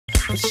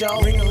For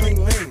sure.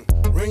 Ring-a-ling-ling,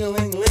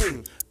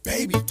 ring-a-ling-ling.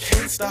 Baby,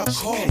 can't stop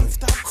calling.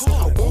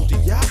 I want the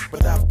yacht,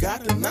 but I've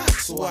got the knock,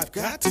 so I've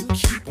got to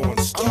keep on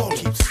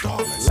stalling.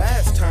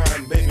 Last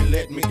time, baby,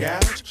 let me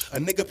gouge. A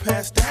nigga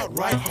passed out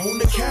right on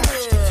the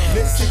couch.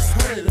 Mid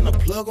 600 and a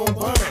plug on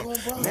bottom.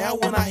 Now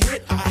when I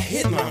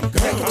hit and I'm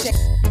gone.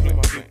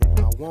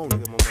 I won't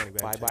get my money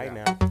back. Bye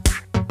now.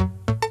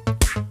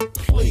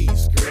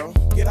 Please, girl,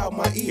 get out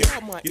my ear.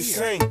 You're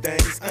saying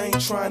things I ain't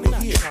trying to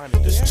hear.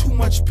 There's too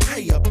much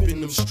play up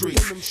in them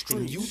streets.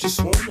 And you just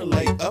wanna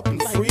lay up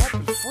and free.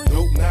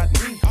 Nope, not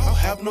me. I'll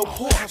have no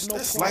pause.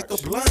 That's like a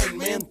blind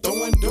man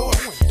throwing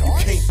doors. You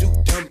can't do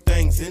dumb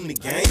things in the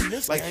game,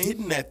 like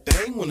hitting that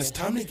thing when it's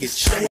time to get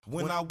changed.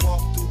 When I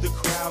walk through the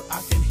crowd,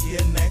 I can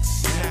hear necks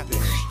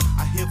snapping.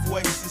 I hear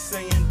voices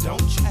saying,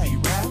 don't you be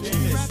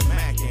rapping, it's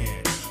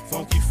smacking.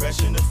 Funky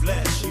fresh in the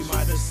flesh, you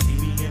might have seen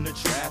me in the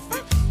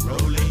traffic.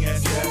 Rolling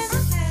SS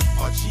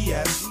or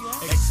GS,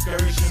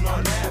 excursion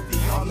on Abbey,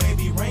 or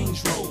maybe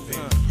Range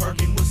Roving,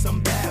 perking with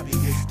some babby.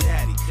 It's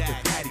daddy, the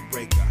patty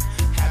breaker,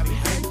 having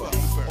paper,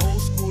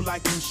 old school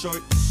like them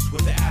shorts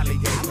with the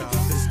alligator.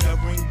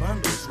 Discovering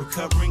bundles,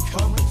 recovering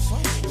crumbles.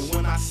 And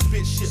when I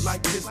spit shit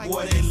like this,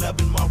 boy, they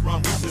loving my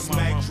rumbles. It's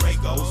Mac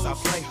Dragos, I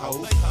play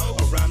hoes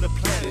around the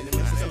planet. And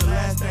this is the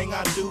last thing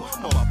I do.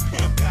 I'm a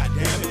pimp,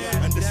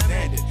 goddammit.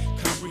 Understand it,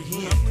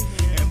 comprehend,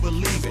 and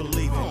believe it.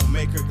 Don't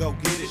make her go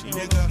get it,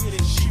 nigga.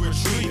 She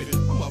retrieve it.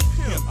 I'm a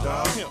pimp,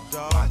 dog.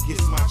 I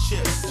get my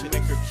chips,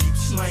 make her keep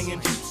slanging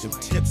them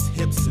tips,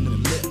 hips, and the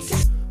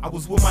lips. I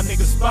was with my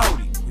nigga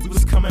Spouty. We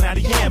was coming out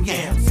of Yam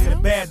Yams. Had a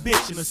bad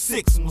bitch in a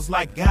 6 and was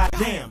like,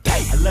 goddamn.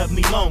 I love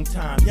me long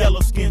time, yellow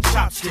skin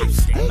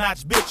chopsticks. A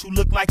notch bitch who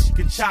look like she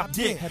can chop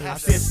dick. I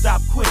said,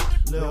 stop quick,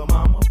 little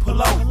mama,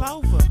 pull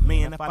over.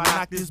 Man, if I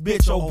knock this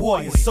bitch, oh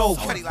boy, it's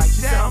over. She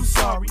said, I'm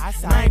sorry,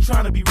 and I ain't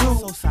trying to be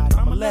rude.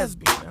 I'm a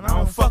lesbian, and I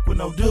don't fuck with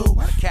no dude.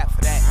 I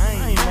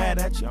ain't mad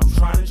at you, I'm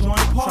trying to join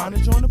the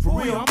party. For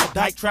real, I'm a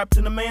dyke trapped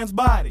in a man's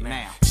body.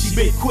 She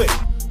bit quick,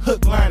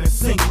 hook, line, and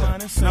sinker.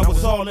 And I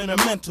was all in the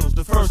mentals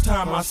the first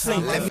time I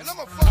seen her. And I'm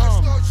a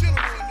five-star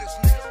general in this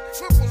nigga.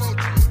 Triple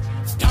OG.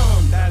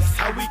 Dumb, that's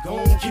how we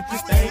gon' keep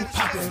this thing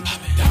poppin'.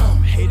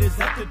 Dumb, haters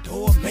at the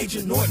door,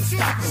 Major Norton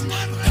stop 'em.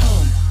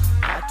 Dumb,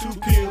 got 2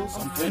 pills,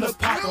 I'm finna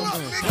pop 'em.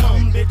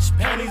 Dumb, bitch,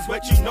 panties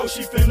wet, you know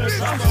she finna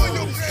drop 'em.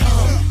 Dumb,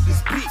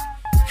 this beat,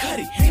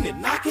 Cuddy, ain't it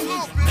knockin'?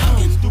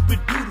 Dumb, stupid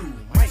doodoo,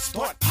 might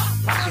start pop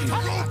locking.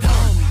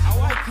 Dumb, how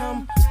I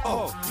come,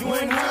 oh, you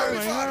ain't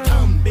heard.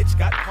 Dumb, bitch,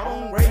 got caught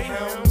on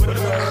Greyhound with a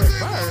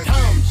bird.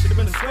 Dumb, should've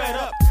been squared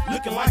up,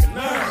 looking like a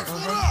nerd.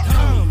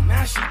 Dumb,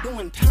 now she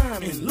doing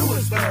time in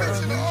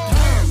Lewisburg.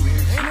 Dumb,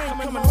 ain't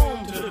coming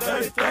home to the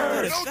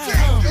 33rd.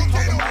 Dumb,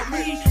 talking about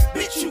me,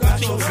 bitch, you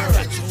got your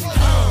nerve.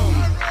 Dumb,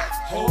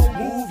 ho,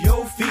 move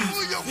your feet.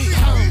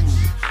 Dumb,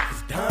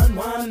 it's Don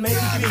Juan, maybe.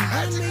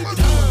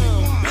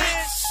 Dumb,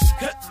 bitch,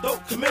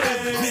 cutthroat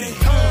committed.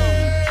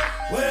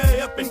 Dumb,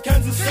 way up in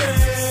Kansas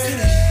City.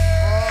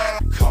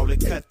 Call it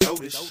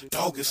cutthroatish,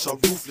 doggish or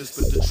ruthless,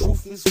 but the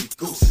truth is we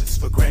gooses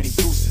for granny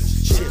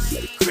gooses. Chips,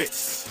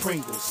 grits,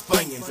 Pringles,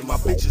 Funyuns, and my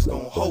bitches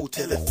gon' hold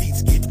till her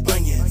feet get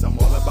bunions. I'm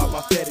all about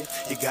my fetty,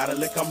 you gotta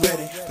lick, I'm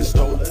ready.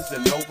 Pistolas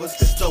and Novas,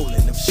 the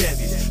stolen, them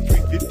Chevys.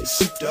 350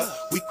 souped up,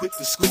 we quick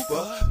to scoop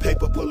up.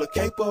 Paper pull a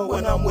caper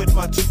when I'm with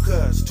my 2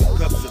 cuz. 2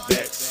 cups of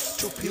X,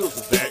 2 pills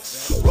of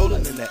X,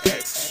 rolling in the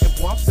X. And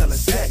boy, I'm selling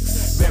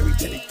sex, married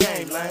to the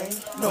game lane.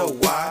 Know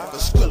why,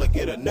 but Skrilla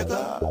get a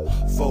nigga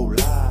 4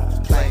 lives,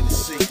 plain to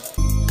see.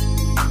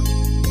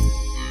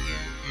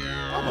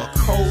 I'm a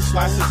cold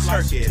slice of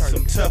turkey,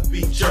 some tough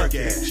beef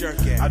jerky.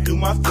 I do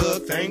my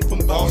thug thing from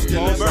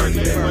Boston to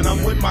Berkeley. When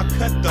I'm with my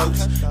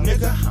cutthroats,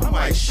 nigga, I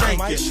might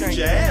shank you. Shoot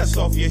your ass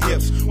off your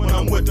hips. When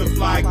I'm with the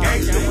fly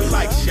gangster, we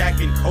like Shaq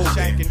and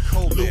Kobe,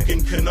 Luke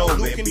and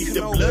Kenobi. Beat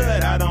the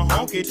blood out of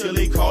Honky till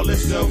he call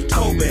himself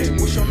Toby.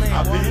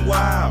 I've been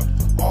wild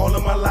all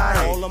of my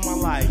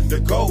life.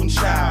 The golden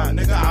child,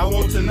 nigga, I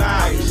want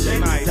tonight.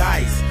 Shake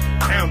dice,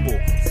 gamble,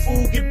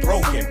 fool get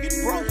broken.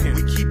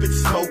 We keep it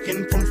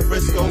smoking from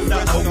Frisco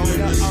to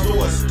Oakland. The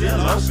store's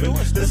still open.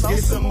 Let's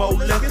get some more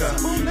liquor.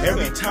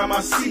 Every time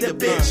I see the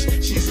bitch,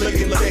 she's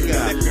looking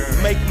thicker.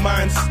 Make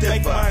mine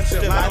stiffer.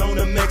 Light on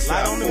the mixer.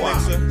 Right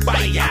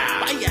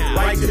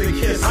to the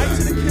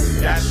kisser.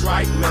 That's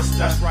right,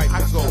 mister. I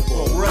go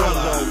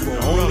gorilla.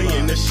 Only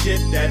in the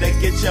shit that'll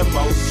get you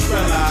most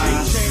thriller.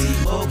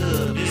 Oh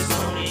good, this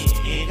morning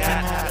ain't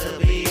got out of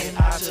bed. I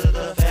took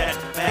a fat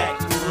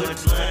backwood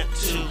blunt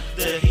to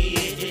the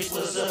head. It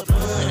was a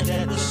blunt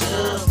that was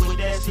shoved with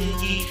that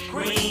sticky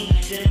green.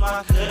 Then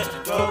my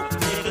cutthroat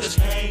niggas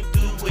came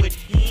through with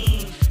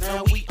him.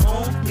 Now we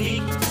on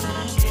big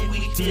news and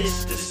we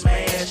diss the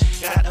smash.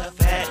 Got a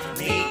fat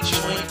made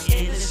joint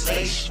in this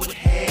lace with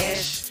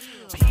hash.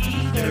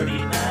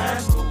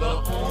 P39 Ruger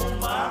on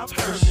my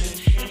person.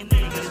 And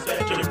niggas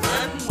better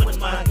run when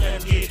my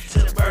gun get to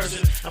the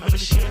person. I'm in the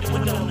shit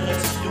doing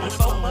donuts, doing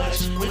so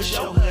much with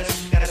your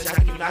huts. Got a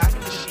jockey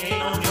knocking the shit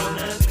ain't on your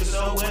nuts. Niggas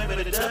so wet,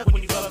 better duck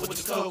when you fuck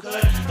with the cold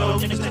cut.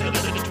 Those niggas take a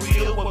look at the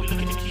drill, what we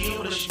looking to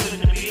kill. The shit in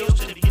the bills,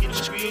 to the beginning of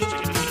the real, to the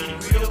beginning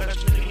of the real. Got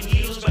you looking in the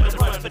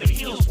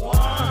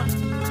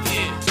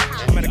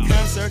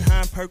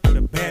perk with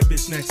a bad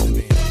bitch next to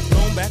me.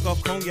 Thrown back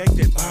off cognac,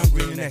 that bomb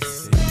green and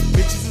ecstasy.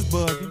 Bitches is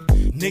bugging,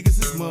 niggas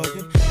is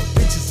mugging, and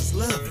bitches is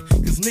loving,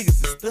 cause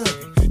niggas is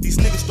thugging. These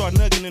niggas start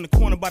nugging in the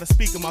corner by the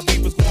speaker. My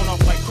beat was going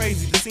off like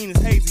crazy. The scene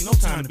is hazy, no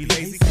time to be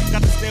lazy.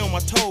 Got to stay on my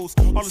toes.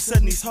 All of a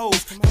sudden these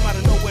hoes come out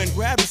of nowhere and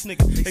grab this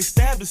nigga. They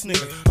stab this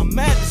nigga. I'm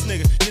mad this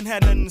nigga. Didn't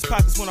have nothing in his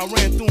pockets when I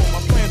ran through him.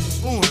 My plans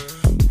was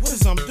ruined. What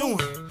is I'm doing?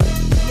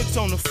 Looked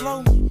on the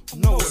floor.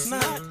 No, it's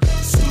not.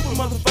 Stupid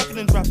motherfucker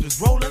done dropped his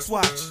Rolex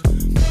watch.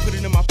 Put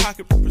it in my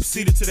pocket,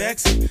 proceeded to the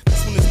exit.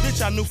 That's when this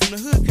bitch I knew from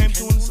the hood came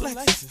through in this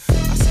Lexus.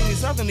 I seen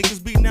these other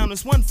niggas beating down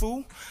this one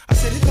fool. I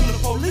said, here come the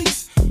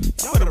police.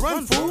 Y'all better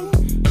run, fool.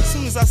 As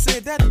soon as I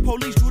said that, the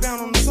police drew down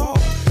on us all.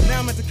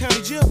 Now I'm at the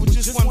county jail with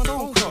just one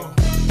phone call.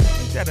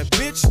 Ain't that a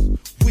bitch?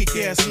 Weak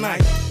ass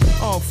night.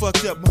 All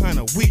fucked up behind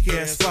a weak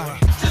ass fight.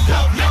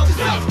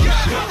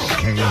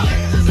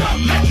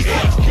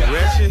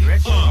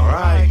 Richie?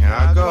 Alright, here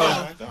I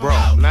go.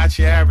 Bro, not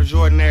your average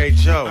ordinary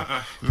Joe.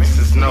 This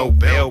is no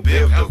Belle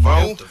Biv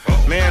DeVoe.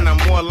 Man, I'm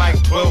more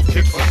like 12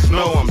 kicks of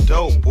snow. I'm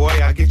dope, boy.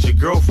 I get your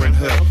girlfriend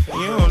hooked.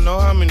 You don't know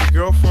how many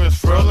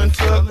girlfriends Ferlin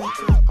took?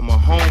 I'm a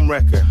home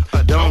wrecker,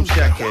 a dome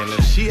checker. And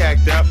if she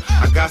act up,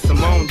 I got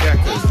some own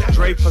deckers.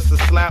 Dre plus a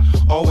slap,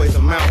 always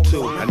amount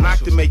to. A knock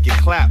to make you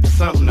clap,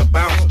 something to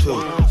bounce to.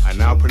 I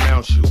now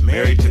pronounce you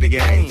married to the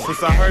game.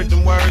 Since I heard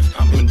them words,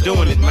 I've been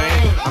doing it,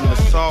 man. I'm the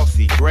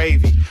saucy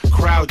gravy,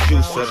 crowd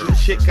juicer. The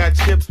chick got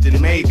chips,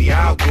 then maybe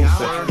I'll goose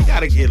her. You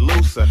gotta get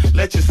looser,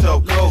 let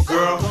yourself go,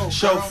 girl.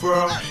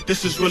 Chauffeur,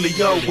 this is really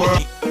your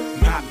world.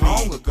 Not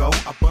long ago,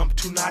 I bumped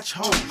two-notch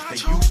hoes.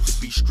 They used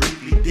to be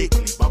strictly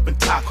diggly, bumping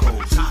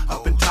tacos.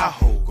 Up in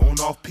Tahoe, going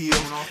off pills.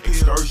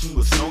 Excursion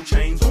with snow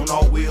chains on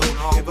all wheels.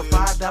 Give a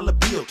 $5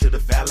 bill to the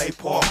valet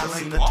park. I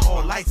seen a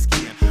tall light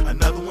skin,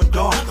 another one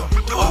darker.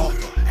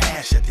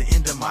 Ash at the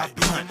end of my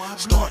blunt.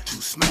 Start to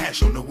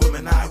smash on the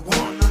women I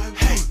want.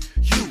 Hey,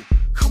 you,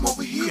 come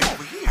over here.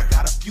 I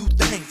got a few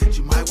things that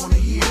you might wanna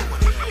hear.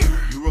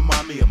 You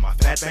remind me of my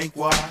fat bank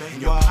wad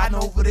and your partner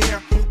over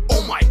there.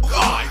 Oh my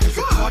God, there's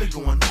a party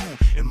going on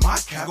in my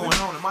cabin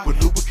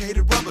with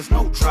lubricated rubbers,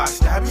 no dry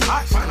stabbing.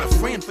 Find a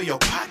friend for your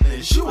partner,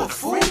 is you a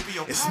fool?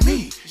 It's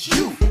me,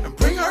 you, and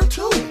bring her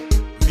too.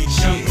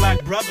 Young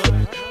black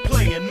brother,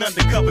 playing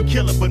undercover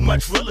killer, but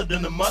much realer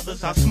than the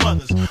mothers I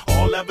smothers.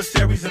 All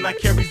adversaries and I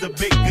carries a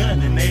big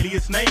gun, an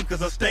alias name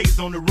cause I stays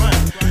on the run.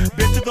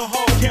 Been to the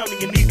whole county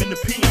and even the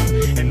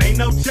pen, and ain't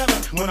no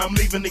telling when I'm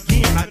leaving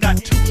again. I got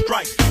 2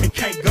 strikes and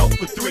can't go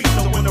for 3,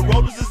 so when the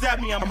rollers is at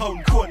me, I'm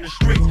holding court in the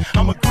streets.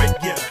 I'm a grit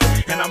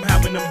getter, and I'm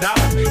having them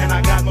dollars, and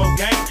I got more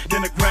game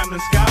than a Grambling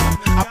scholar.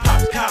 I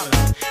pops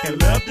collars and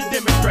love to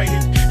demonstrate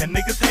it, and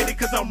niggas hate it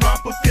cause I'm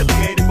romp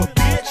affiliated, but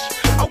bitch,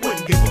 I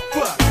wouldn't give a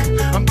fuck.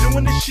 I'm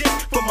doing this shit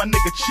for my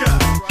nigga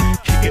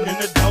Chuck, kicking in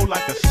the dough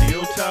like a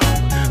steel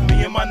toe.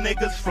 Me and my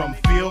niggas from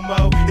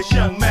Fillmo, it's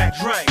Young Mac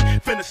Dre,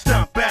 finna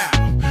stomp out.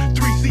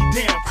 3C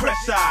down,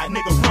 crest side,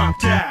 nigga romp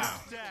down.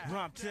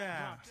 Romp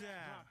down.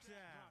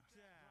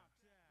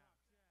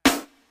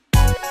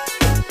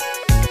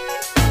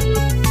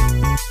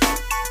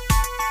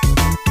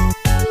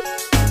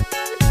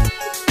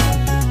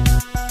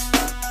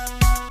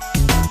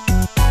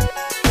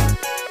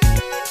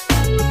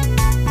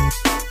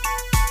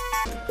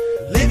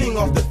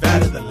 Off the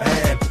fat of the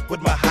land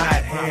with my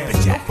hot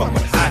hands. I fuck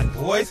with hot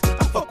boys,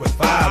 I fuck with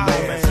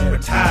firemen,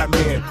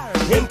 retirement,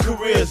 in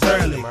careers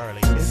early.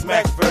 It's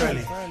Mac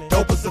Burley,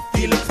 dope as a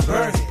Felix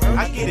Bernie.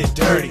 I get it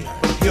dirty,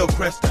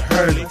 Hillcrest to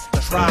Hurley.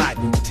 Tried,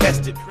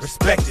 tested,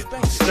 respected,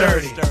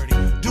 sturdy.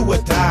 Do or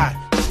die,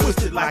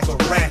 twisted like a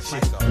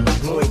ratchet.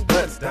 Blowing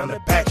guns down the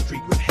back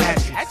street with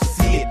hatchets.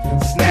 See it,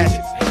 snatch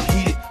it,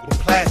 heat it with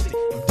plastic.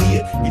 And be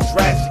it, get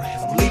drastic.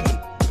 I'm leaving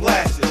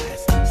blasted.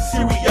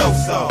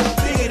 Serioso,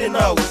 bigger than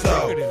Oso.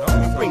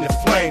 We bring the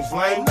flames,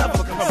 lame,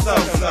 never come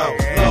so-so.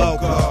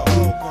 Logo,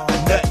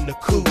 a nut in the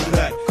cool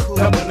nut.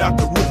 Dumping out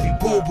the roofie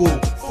boo-boo.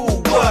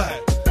 Fool what?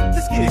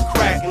 Let's get it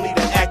crackin', leave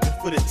the acting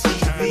for the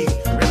TV.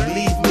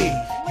 Believe me,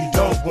 you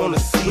don't wanna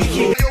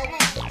see me.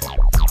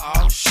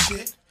 Oh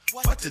shit,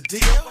 what the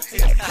deal?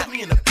 They put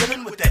me in the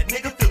villain with that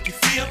nigga filthy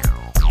feel.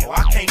 Oh,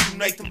 I can't do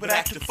nothing but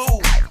act a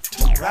fool.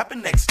 2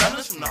 rapping next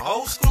stunners from the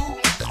old school.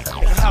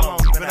 How long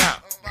you been out?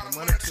 A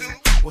month or 2.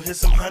 Well, here's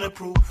some 100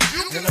 proof,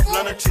 then a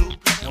blunt or 2.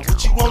 Now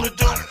what you wanna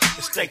do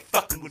is stay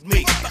fucking with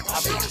me. I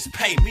bitches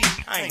pay me,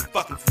 I ain't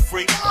fucking for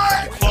free.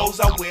 The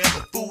clothes I wear,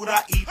 the food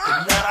I eat, the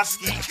nut I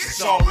ski,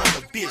 it's all on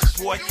the bitch,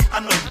 boy.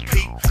 I know you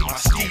peep. My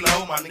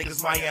skilo, my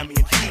niggas Miami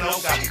and Kilo.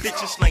 Got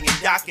bitches slinging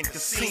yacht in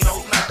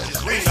casinos, not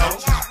just Reno.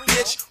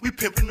 Bitch, we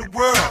pimpin' the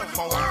world.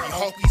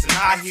 Honkies and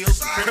high heels,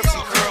 crips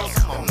and curls.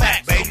 I'm on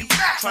Mac, baby.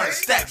 Trying to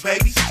stack,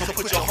 baby. So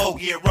put your whole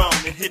gear on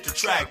and hit the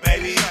track,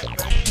 baby.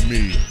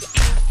 Me.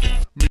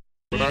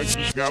 But I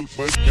just got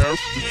much else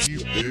to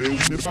keep dealing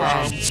with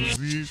bombs,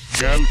 disease,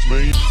 gals,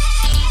 man.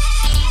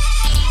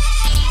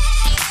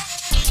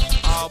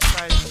 All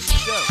praise to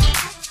you.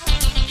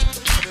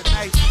 For the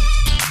nation.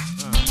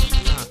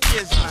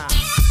 Islam.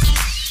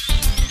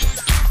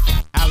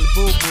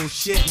 boo-boo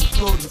shit,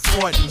 including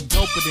sorting.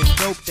 Doper than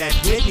dope that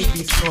Whitney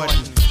be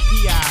sorting.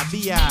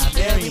 P.I.B.I,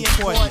 very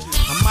important.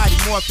 I'm mighty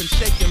morphin',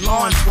 shaking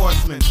law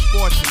enforcement.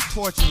 Sports and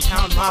torching,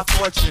 count my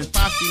fortune.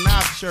 Posse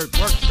knob shirt,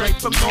 work straight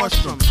from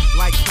Nordstrom.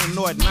 Like Ken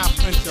Norton, I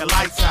print your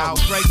lights out.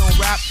 Dre gon'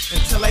 rap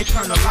until they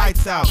turn the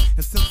lights out.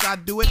 And since I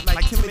do it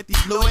like Timothy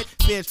Blewett,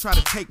 feds try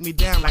to take me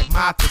down like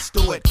Martha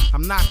Stewart.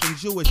 I'm knocking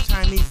Jewish,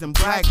 Chinese, and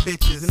black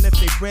bitches. And if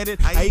they bred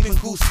it, I even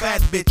goose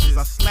fat bitches.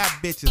 I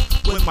slap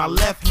bitches with my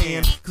left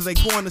hand, cause they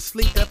going to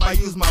sleep if I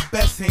use my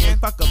best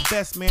hand. Fuck a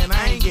best man,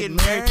 I ain't getting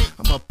married.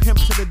 I'm a pimp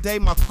to the day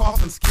my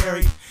coffin's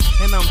carried.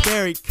 And I'm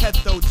buried,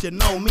 cutthroat, you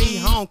know me.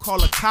 I don't call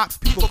the cops,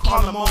 people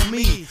call them on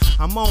me.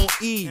 I'm on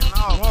E, and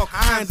all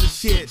kinds of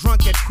shit.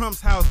 Drunk at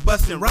Crump's house,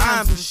 busting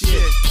rhymes and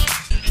shit.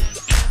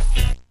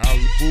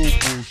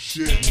 Alaboo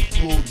shit,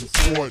 including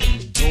sorting.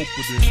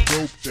 Doper than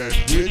dope that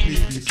Whitney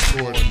be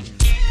sorting.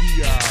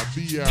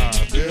 P.I.B.I,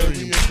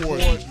 very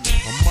important.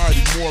 I'm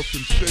mighty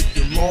morphin',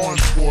 shaking law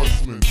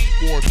enforcement.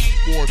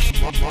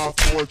 Sports, my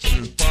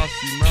fortune.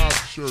 Posse knob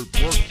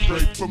shirt, work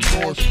straight from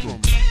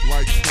Nordstrom.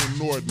 Like Ken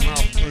Norton, I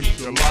print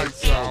your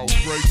lights out.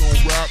 Dre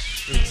gon' rap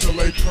until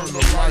they turn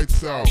the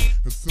lights out.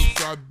 And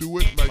since I do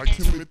it like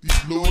Timothy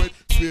Blewett,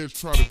 feds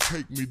try to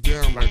take me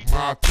down like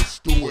Martha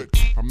Stewart.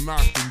 I'm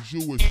knocking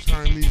Jewish,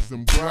 Chinese,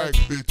 and black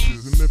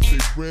bitches. And if they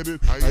bred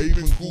it, I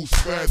even goose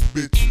fat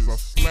bitches. I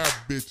slap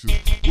bitches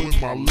with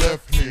my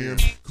left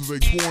hand, cause they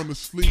going to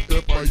sleep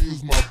if I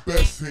use my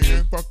best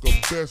hand. Fuck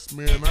a best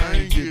man, I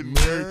ain't getting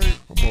married.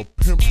 I'm a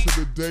pimp to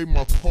the day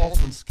my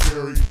coffin's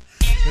carried.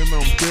 And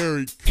I'm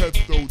buried,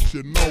 cutthroat,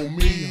 you know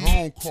me. I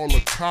don't call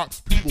the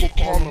cops, people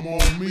call them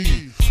on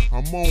me.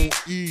 I'm on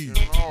E,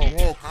 and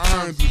all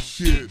kinds of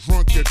shit.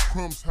 Drunk at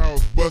Crump's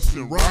house,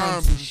 busting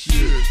rhymes and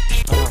shit.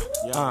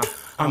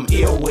 I'm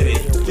ill with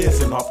it,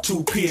 fizzing off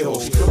 2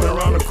 pills. Coming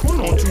around the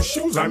corner on 2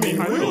 shoes, I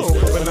mean wheels,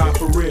 but not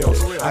for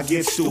reals. I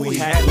get Stewie,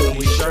 hat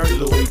Louis, shirt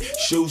Louis,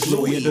 shoes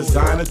Louis, a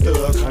designer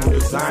thug on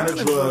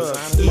designer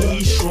drugs.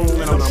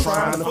 E-shroom and I'm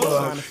trying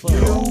to fuck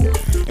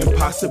you and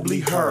possibly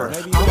her.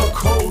 I'm a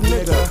cold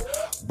nigga.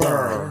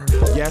 Burr,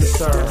 yes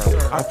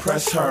sir, I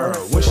press her.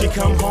 When she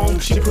come home,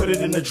 she put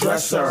it in the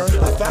dresser.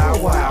 A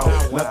thou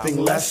wow, nothing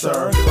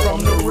lesser. From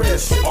the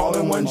wrist, all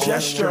in one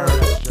gesture.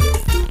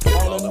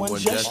 All in one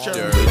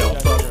gesture. We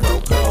don't fuck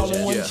broke. All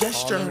in one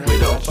gesture. We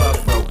don't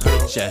fuck broke.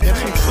 It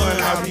ain't fun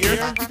out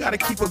here. You gotta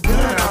keep a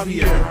gun out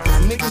here.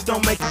 Niggas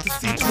don't make it to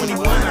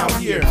C21 out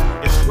here.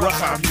 It's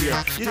rough out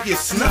here. You get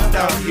snuffed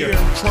out here.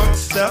 Trunk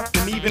stuffed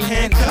and even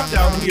handcuffed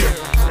out here.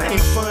 It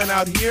ain't fun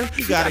out here.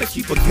 You gotta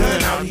keep a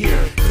gun out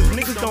here. Cause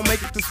niggas don't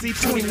make it to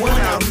C21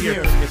 out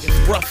here. It's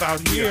rough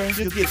out here.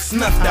 You get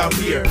snuffed out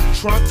here.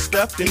 Trunk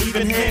stuffed and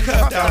even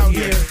handcuffed out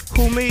here.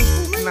 Who me?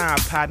 Nah,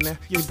 partner.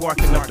 You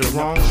barking up the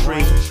wrong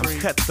tree. I'm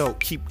cutthroat.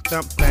 Keep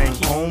thump thing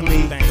on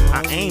me.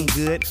 I aim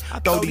good. I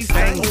throw these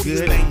things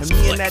good. And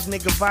me and that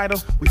nigga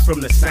Vital, we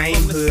from the same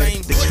hood.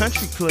 The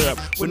country club,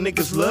 where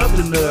niggas love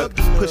to nug.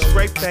 Push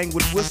scrape thing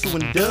with whistle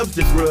and dubs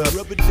to grub.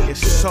 It's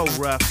so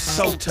rough,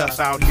 so tough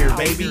out here,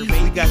 baby.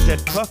 We got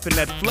that puff and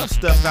that fluff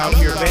stuff out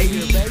here,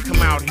 baby.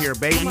 Come out here,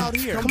 baby.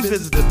 Come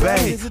visit the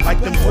bay. Like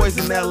them boys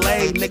in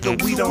L.A.,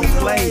 nigga, we don't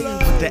play.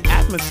 But the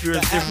atmosphere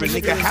is different,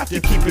 nigga, have to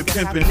keep it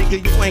pimpin'.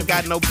 Nigga, you ain't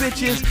got no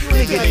bitches,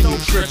 nigga, then you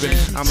trippin'.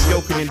 I'm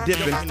yoking and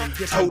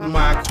dippin', toting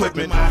my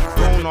equipment.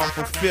 Thrown off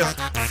a fifth,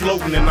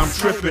 floating and I'm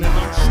trippin'.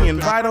 Me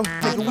and Vital,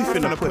 nigga, we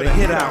finna put a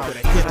hit out.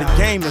 Cause the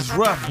game is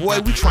rough, boy,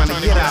 we tryna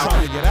get out.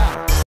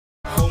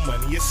 Home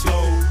money is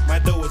slow, my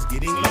dough is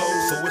getting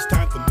low. So it's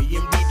time for me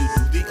and B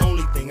to do the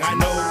only thing I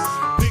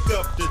know. Pick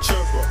up the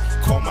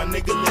chirper, call my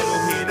nigga Little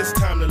Head. It's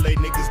time to lay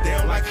niggas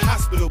down like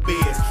hospital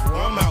beds.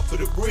 Well, I'm out for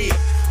the bread,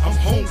 I'm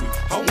hungry,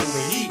 I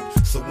wanna eat.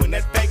 So when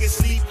that faggot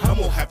sleep, I'm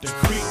gonna have to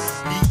creep.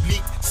 Beep,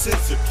 beep,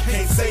 censored,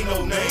 can't say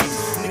no names.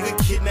 Nigga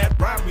kidnap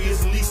robbery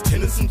is at least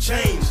 10 and some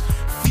change.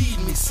 Feed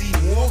me, see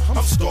more,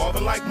 I'm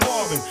starving like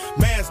Marvin.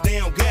 Mask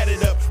down,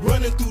 gathered up,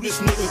 running through this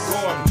nigga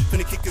garden.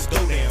 Finna kick his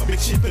dough down, big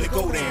shit finna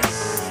go down.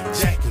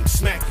 Jacking,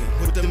 smacking,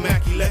 with the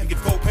Mac 11, get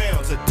 4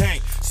 pounds of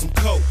dank. Some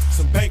coke,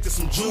 some bank, and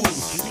some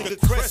jewels. You the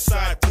crest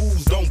side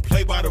fools don't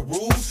play by the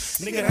rules.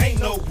 Nigga, ain't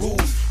no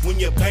rules when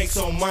your bank's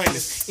on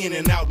minus. In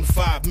and out in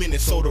 5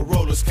 minutes, so the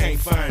rollers can't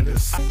find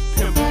us.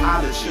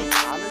 Pimpology,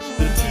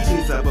 the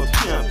teachings of a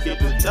pimp. Get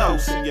the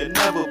dose and you'll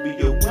never be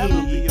a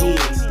weenie again.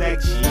 Stack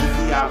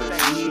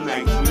cheesiology,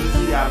 make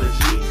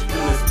physiology.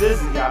 And it's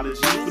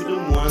physiology for the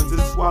ones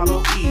that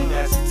swallow E.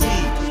 That's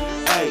T.I.P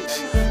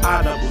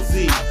I'm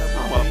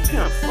a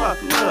pimp,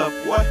 fuck love,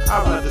 boy.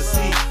 I'd rather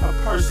see a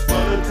purse full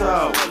of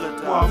dough,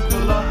 walk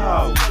full of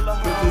hoe.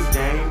 Put this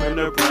game in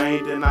the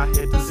brain, then I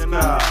hit the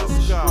skull.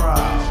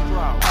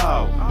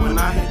 Oh, when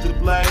I hit the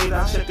blade,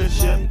 I check a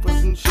shit for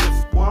some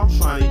chips. Boy, I'm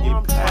trying to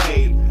get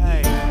paid.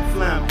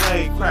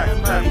 Flambe, crack,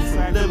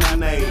 some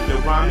lemonade. The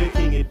rhyming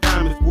king of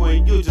diamonds, boy,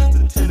 and you just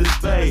a tennis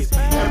base.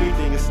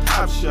 Everything is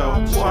top show.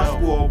 Boy, I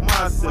spoil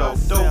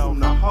myself. Dope from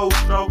the whole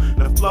throw,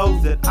 the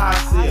flows that I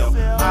sell.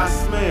 I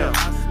smell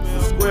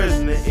some squares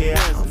in the air.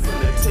 I'm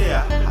finna tear.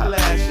 Holla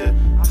at ya.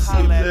 I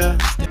see you there.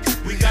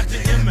 We got the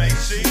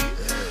M.A.C.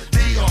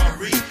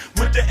 D.R.E.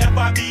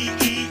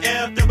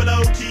 the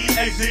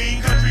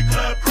FIBEFOOTAZ. Country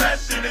club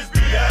crashing is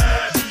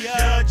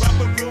biatch. Drop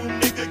a room,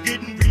 nigga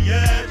getting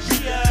riatch.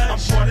 I'm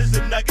hard as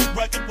a nugget,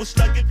 rugged, will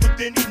slug it with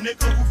any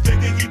nigga who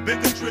figure he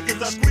bigger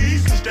triggers. I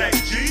squeeze and stack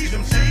G's,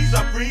 MCs,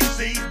 I freeze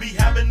C's. Be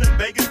having them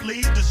begging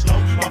please to slow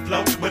my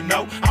flow, but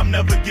no, I'm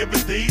never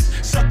giving these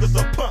suckers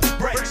a pump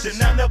brakes,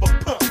 and I never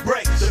pump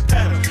brakes. The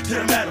pedal to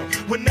the metal,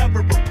 whenever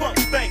a pump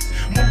face,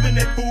 moving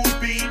at full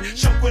speed,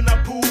 choke when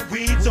I pull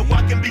weed, so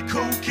I can be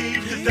cool keys,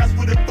 cause that's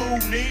what a fool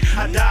need.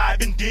 I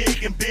dive and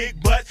dig in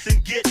big butts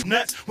and get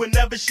nuts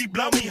whenever she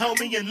blow me,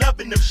 homie, and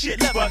loving them shit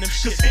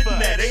butts. Cause hitting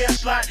that air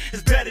slide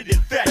is better than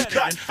fat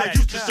cut. I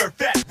used to serve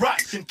fat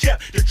rocks and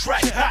kept the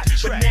track hot,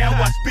 but now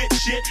I spit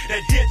shit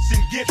that hits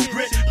and gets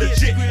grit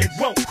legit and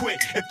won't quit.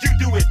 If you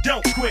do it,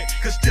 don't quit,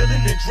 cause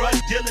stealing and drug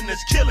dealing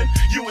is killing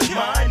you and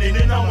mine, and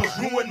it almost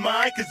ruined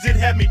mine, cause it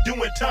had me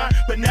doing time.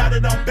 But now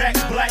that I'm back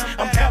black,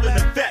 I'm having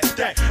a fat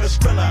stack, a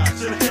skrilla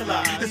to the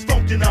hilla, it's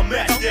funked and I'm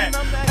at that.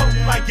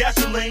 Potent like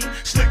gasoline,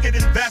 slicker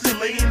than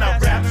Vaseline. I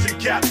raps and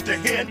caps to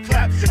hand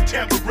claps and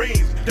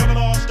tambourines. Double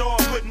all-star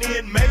putting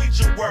in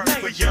major work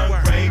for Young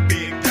Ray,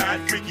 Big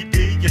Don, Freaky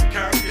D, and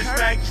Kirk. It's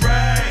Mac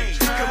Dre.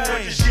 Come on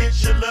with the shit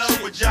you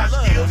love with Josh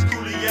Skills,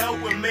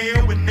 Coolio, and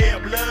Mayo with their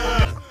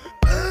blood.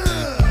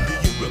 Do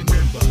you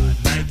remember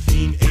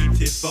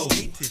 1984?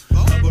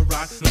 Rubber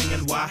rock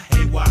slinging, why,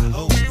 hey, why,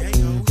 oh.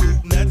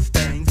 Coop nut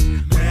stains,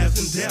 crabs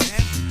and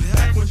depths.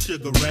 Back when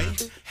Sugar Ray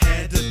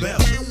had the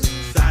belt.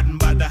 Siding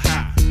by the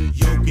high,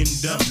 yoke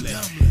and dumpling.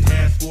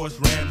 Task force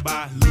ran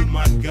by Lou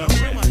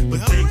Montgomery. But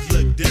things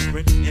look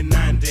different in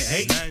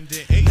 98.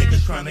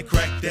 Niggas trying to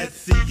crack that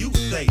CU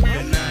safe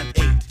in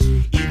 98.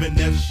 Even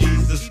if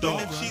she's a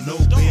star, no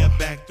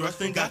bareback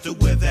thrusting, got to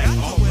wear that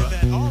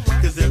aura.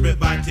 Cause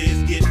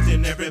everybody's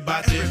getting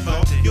everybody's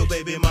fault. Your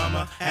baby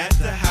mama at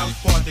the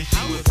house party,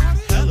 she was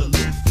hella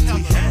loose.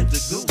 We had the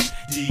goose,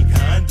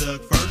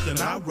 D-conduct first, and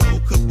I roll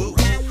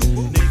caboose.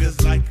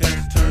 Niggas like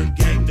us turn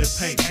game to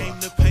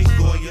paper.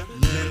 Goya,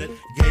 Leonard,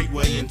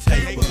 Gateway, and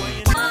Taper.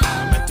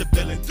 I'm at the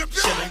billing,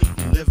 chilling,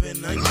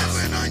 living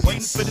onions.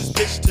 Waiting for this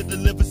bitch to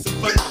deliver some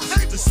fuck.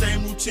 It's the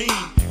same routine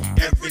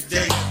every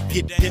day.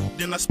 Get dipped,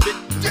 then I spit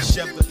in the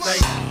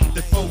Chevrolet.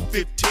 The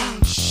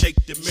 415, shake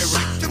the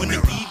mirror. When the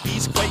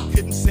EVs quake,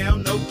 couldn't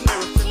sound no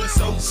clearer. Feeling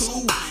so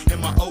cool in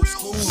my old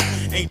school.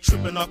 Ain't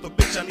tripping off a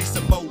bitch, I need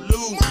some more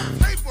lube.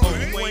 Oh,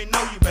 you ain't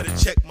know, you better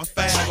check my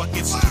file. I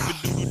get stupid,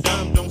 doodle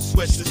dumb, don't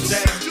sweat the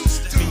style.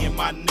 Me and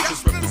my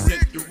niggas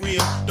represent the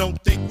real. Don't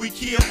think we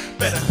kill,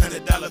 bet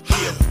 $100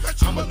 bill.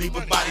 I'ma leave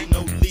a body,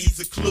 no leads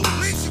or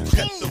clues.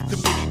 Cut the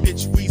committee,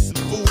 bitch, we some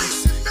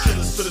fools.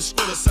 Killers for the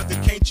skrilla, sucker,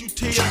 can't you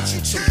tell?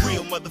 Some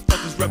real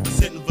motherfuckers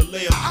representing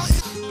Vallejo.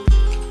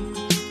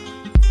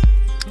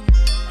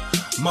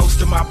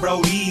 Most of my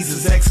brodies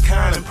is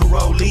ex-con and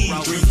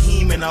parolees.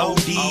 Dream and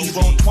ODs,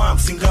 roll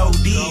twumps and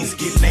goldies.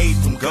 Get made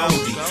from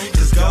Goldie,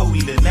 cause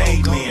Goldie the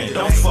nade man.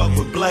 Don't fuck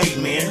with Blade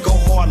man, go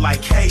hard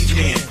like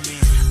caveman.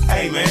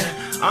 Hey man,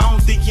 I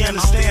don't think you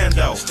understand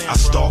though. I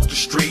stalk the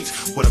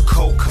streets with a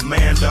cold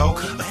commando,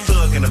 a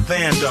thug and a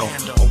vandal,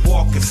 a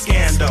walking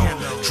scandal.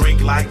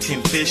 Drink like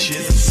 10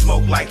 fishes and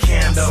smoke like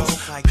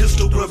candles.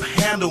 Pistol grip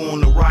handle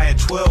on the riot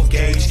 12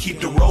 gauge. Keep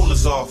the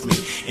rollers off me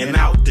and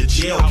out the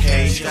jail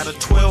cage. Got a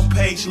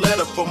 12-page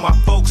letter from my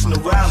folks in the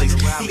rallies.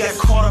 He got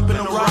caught up in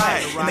a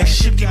riot and they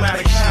shipped him out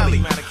of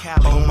Cali.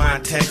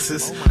 Beaumont,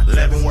 Texas,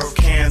 Leavenworth,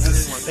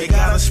 Kansas. They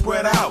got us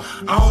spread out.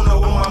 I don't know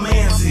where my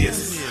man's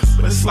is.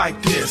 But it's like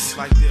this,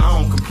 I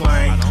don't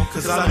complain,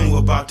 cause I knew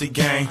about the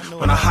game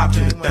when I hopped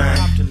in the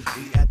thing.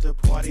 We at the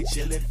party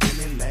chillin',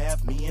 feelin',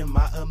 laugh, me and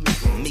my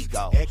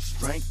amigo.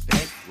 X-drink,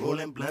 dank,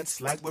 rollin'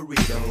 blunts like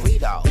burritos.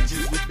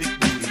 Bitches with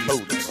big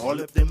booties, all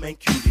of them ain't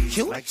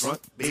cuties. Like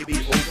drunk baby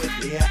over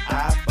there,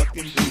 I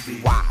fucking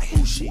doobie. Why?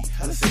 Who she?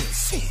 Hella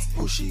sick.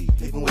 Who she?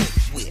 Living with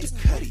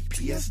Mr. Cuddy,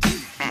 PSD.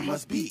 He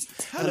must be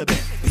hella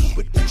bad.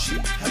 But who she?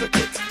 Hella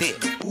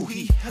thick. Who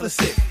he? Hella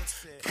sick.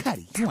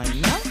 Cuddy, you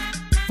ain't know?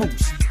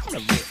 Fools, hella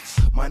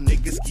rich. My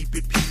niggas keep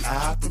it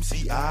P.I. from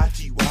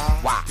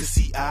C-I-T-Y to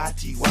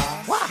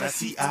C-I-T-Y. Now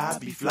C-I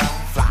be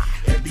fly.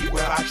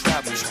 Everywhere I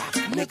travel.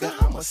 Nigga,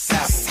 I'm a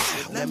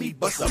savage. Let me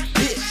bust a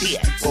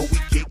bitch before we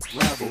get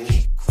gravel.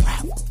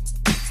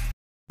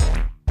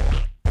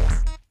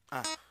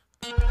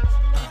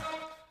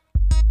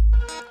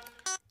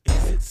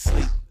 Is it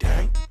sleep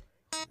dank?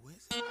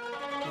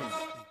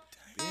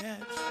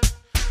 Bitch.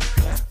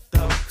 Clap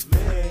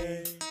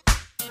committee.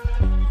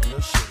 No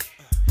shit.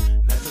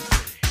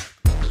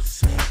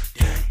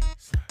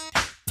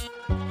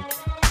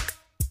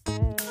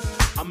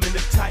 I'm in a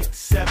tight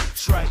 7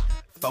 tray,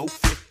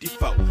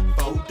 454, 4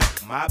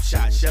 dope, mob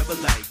shot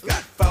Chevrolet,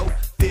 got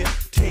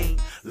 415,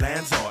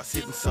 Lanzars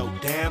hitting so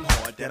damn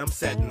hard that I'm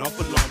setting off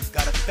alarms,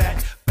 got a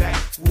fat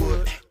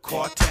backwood,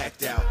 car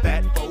tacked out,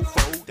 fat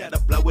fofo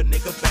that'll blow a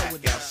nigga back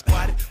out,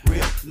 squatted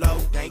real low,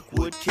 dank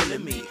wood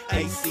killing me,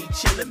 AC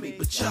chilling me,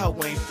 but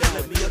y'all ain't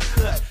feeling me, a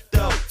cut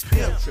dope,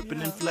 pimp,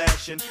 tripping and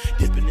flashing,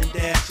 dipping and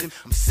dashing,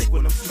 I'm sick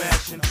when I'm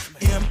smashing,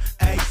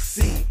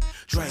 M-A-C,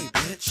 Dre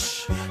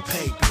bitch,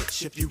 pay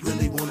bitch if you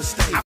really wanna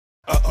stay.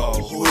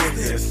 Uh-oh, who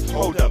is this?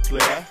 Hold up,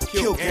 player.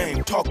 Kill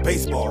game, talk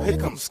baseball, here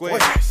come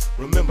squares.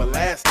 Remember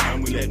last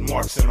time we let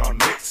marks in our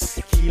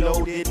mix?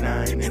 Kilo did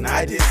 9 and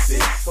I did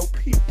 6. So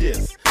peep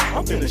this,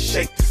 I'm finna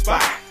shake the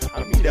spot.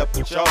 I'll meet up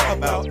with y'all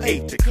about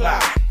 8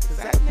 o'clock. Cause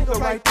that nigga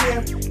right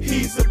there,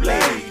 he's a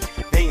blade.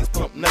 Veins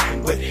pump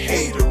nothing but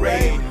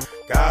haterade.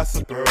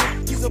 Gossiper,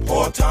 he's a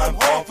part-time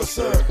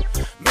officer.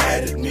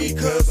 Mad at me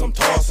cause I'm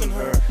tossing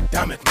her.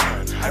 Damn it,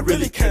 man, I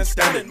really can't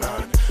stand it,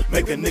 man.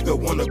 Make a nigga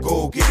wanna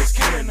go get his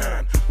cannon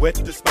on. Wet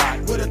the spot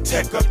with a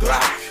tech or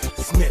Glock.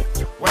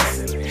 Smith,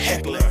 Wesson,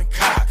 Heckler, and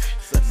Cock.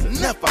 That's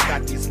enough, I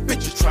got these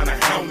bitches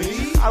tryna hound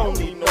me. I don't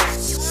need no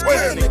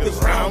square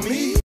niggas around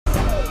me.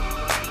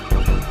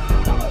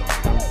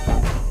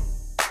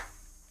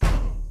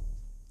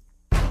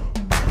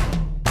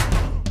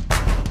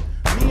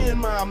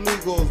 My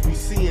amigos be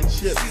seeing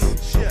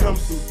chips. Come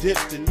through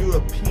dipped in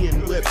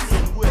European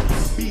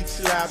whips. Beat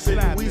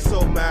slapping, we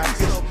so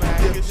magic.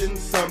 Dipped in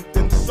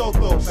something so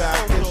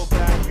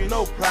throwbackish.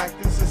 No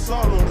practice, it's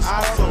all on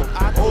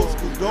ISO. Old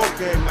school dope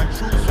game like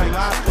troops on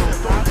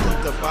Lasso. Don't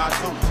shoot the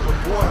bottom, but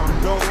boy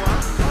I'm dope.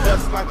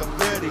 Just like a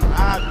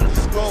 30-eyed with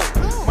the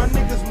scope. My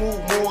niggas move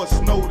more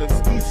snow than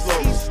ski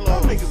slopes.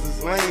 Some niggas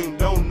is lame,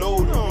 don't know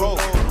the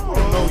ropes.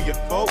 Don't know your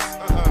folks,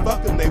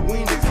 fuck them, they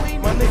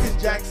weenies. My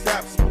niggas jack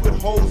saps, put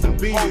holes in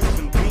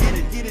beanies. Get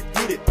it,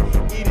 eat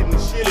it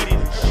and shit it.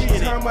 Every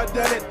time I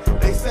done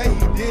it, they say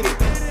he did it.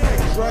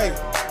 Hey Dre,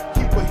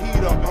 keep a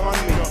heater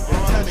on me.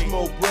 And touch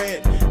more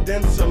bread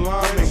than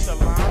salami.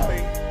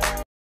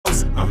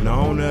 I'm the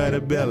owner of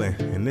the building,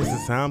 and this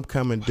is how I'm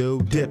coming,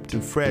 dude. Dipped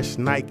in fresh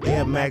Nike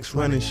Air Max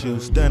running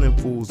shoes. Stunning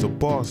fools, a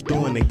boss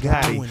doing the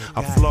Gotti.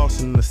 I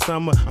floss in the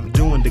summer, I'm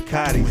doing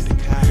Ducatis.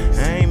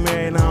 I ain't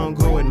married, I don't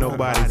go with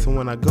nobody. So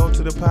when I go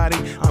to the party,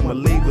 I'ma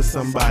leave with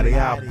somebody.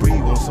 I'll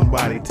breathe on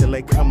somebody till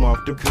they come off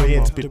the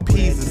bread. Spit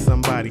peas at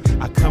somebody,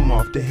 I come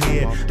off the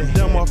head.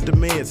 Dumb off the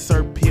meds,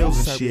 serve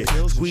pills and shit.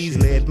 Squeeze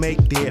lead,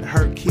 make dead,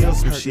 hurt, kill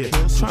some shit.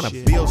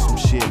 Tryna build some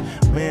shit.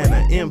 Man,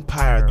 an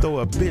empire, throw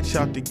a bitch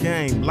out the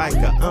game like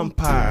a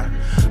umpire.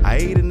 I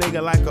eat a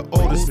nigga like a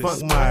Otis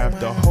Spunkmeyer. If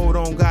the hoe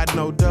don't got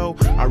no dough,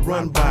 I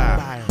run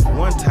by.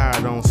 One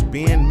tire don't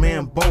spin,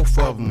 man, both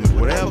of them.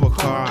 Whatever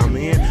car I'm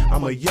in,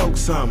 I'ma yoke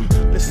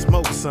something. Let's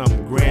smoke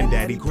something,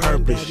 granddaddy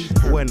purpose.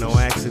 Wasn't no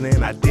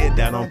accident, I did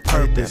that on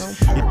purpose.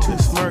 You're too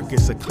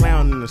smirkish, a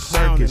clown in the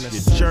circus.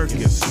 You're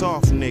jerking,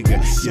 soft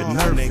nigga, you're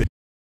nervous.